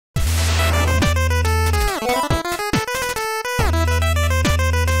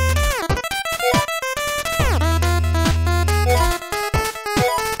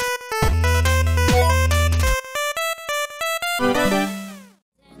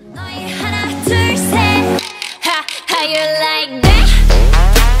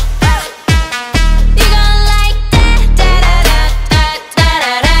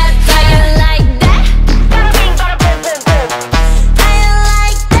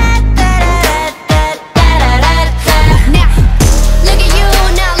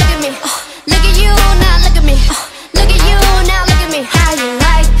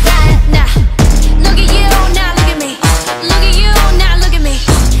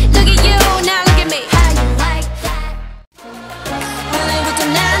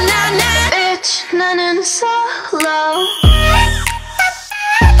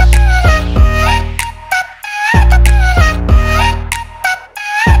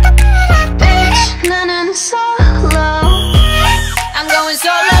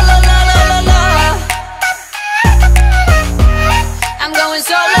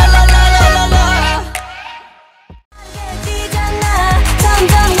그래서 라라라라라라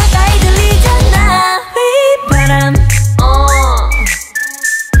점점 가까이 들리잖아 휘바람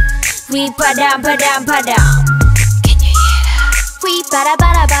휘바람 바람 바람 Can you hear that?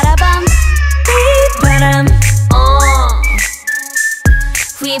 휘바라바라바라밤 휘바람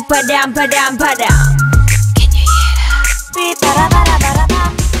휘바람 바람 바람 Can you hear that? 휘바라바라바라밤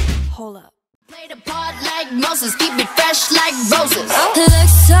Hold up Play the part like Moses, keep it fresh like roses.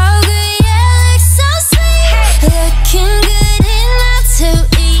 Looks so good, yeah, looks so sweet. Looking good enough to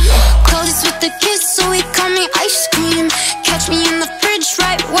eat. Clothes with the kiss, so he call me ice cream. Catch me in the fridge,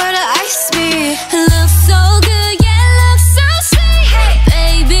 right where the ice be. Looks so good, yeah, looks so sweet.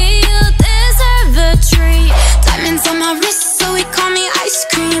 Baby, you deserve a treat. Diamonds on my wrist, so he call me ice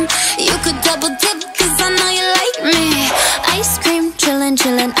cream. You could double dip, cause I know you like me. Ice cream, chillin',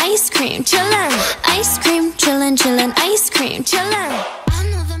 chillin', ice cream, chillin'. Ice cream, chillin', chillin', ice cream, chillin'. I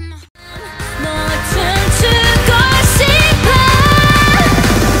know the 뭐든 주고 싶어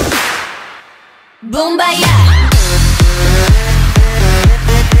Boom, baya.